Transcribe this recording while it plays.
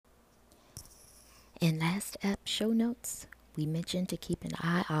In last app show notes, we mentioned to keep an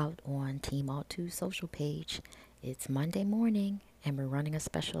eye out on Team Alt2's social page. It's Monday morning and we're running a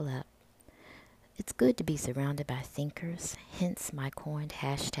special app. It's good to be surrounded by thinkers, hence my coined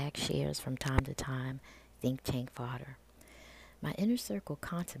hashtag shares from time to time, think tank fodder. My inner circle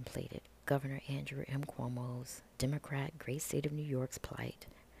contemplated Governor Andrew M. Cuomo's Democrat great state of New York's plight.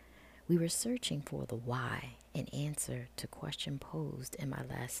 We were searching for the why in answer to question posed in my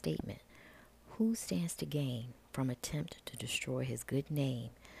last statement. Who stands to gain from attempt to destroy his good name,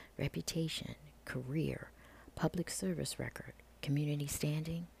 reputation, career, public service record, community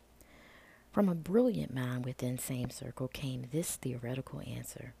standing? From a brilliant mind within same circle came this theoretical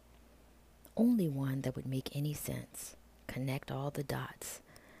answer. Only one that would make any sense. Connect all the dots.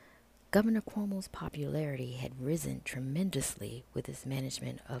 Governor Cuomo's popularity had risen tremendously with his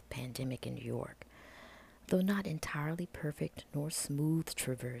management of pandemic in New York. Though not entirely perfect nor smooth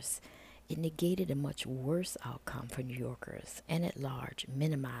traverse, it negated a much worse outcome for New Yorkers and at large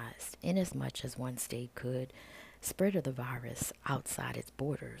minimized, inasmuch as one state could, spread of the virus outside its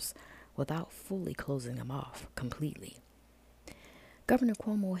borders without fully closing them off completely. Governor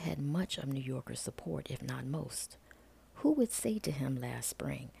Cuomo had much of New Yorkers' support, if not most. Who would say to him last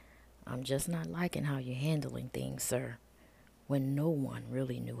spring, "I'm just not liking how you're handling things, sir," when no one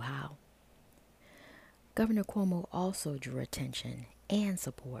really knew how? Governor Cuomo also drew attention and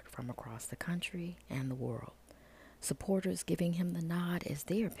support from across the country and the world. Supporters giving him the nod as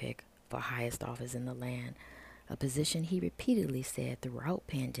their pick for highest office in the land, a position he repeatedly said throughout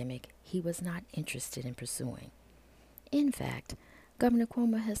pandemic he was not interested in pursuing. In fact, Governor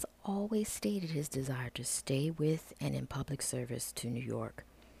Cuomo has always stated his desire to stay with and in public service to New York.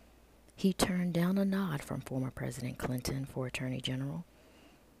 He turned down a nod from former President Clinton for Attorney General.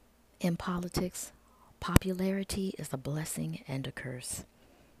 In politics, popularity is a blessing and a curse,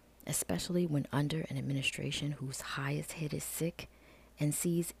 especially when under an administration whose highest head is sick and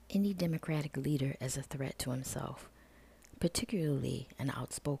sees any Democratic leader as a threat to himself, particularly an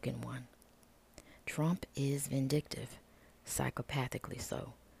outspoken one. Trump is vindictive, psychopathically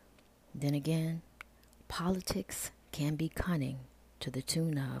so. Then again, politics can be cunning to the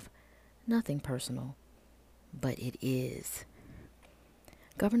tune of nothing personal, but it is.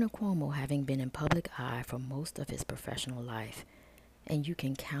 Governor Cuomo, having been in public eye for most of his professional life, and you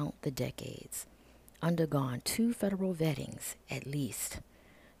can count the decades, undergone 2 federal vettings at least,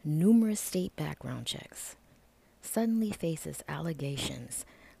 numerous state background checks, suddenly faces allegations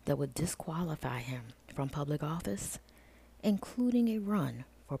that would disqualify him from public office, including a run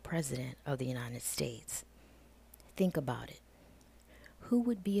for President of the United States. Think about it. Who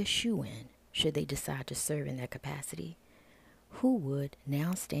would be a shoo-in should they decide to serve in that capacity? Who would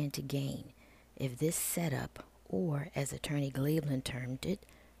now stand to gain if this setup, or as Attorney Glaveland termed it,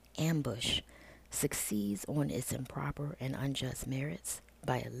 ambush, succeeds on its improper and unjust merits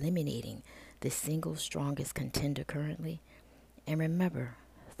by eliminating the single strongest contender currently? And remember,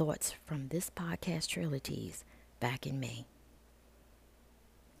 thoughts from this podcast trailer tease back in May.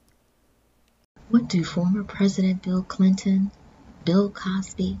 What do former President Bill Clinton, Bill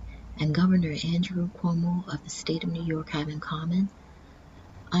Cosby, and Governor Andrew Cuomo of the state of New York have in common?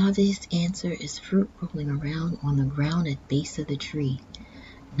 Obvious answer is fruit rolling around on the ground at base of the tree.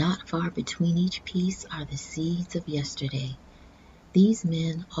 Not far between each piece are the seeds of yesterday. These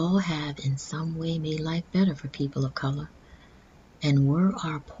men all have in some way made life better for people of color, and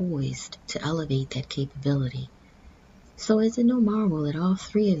are poised to elevate that capability. So is it no marvel that all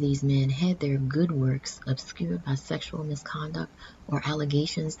 3 of these men had their good works obscured by sexual misconduct or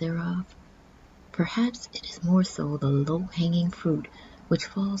allegations thereof? Perhaps it is more so the low-hanging fruit which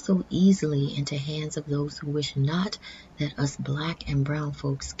falls so easily into hands of those who wish not that us black and brown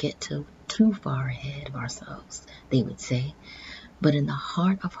folks get too far ahead of ourselves, they would say. But in the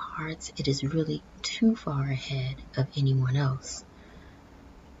heart of hearts, it is really too far ahead of anyone else.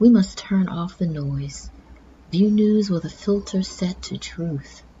 We must turn off the noise. View news with a filter set to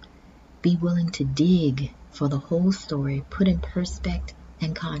truth. Be willing to dig for the whole story put in perspective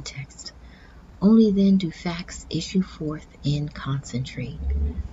and context. Only then do facts issue forth in concentrate.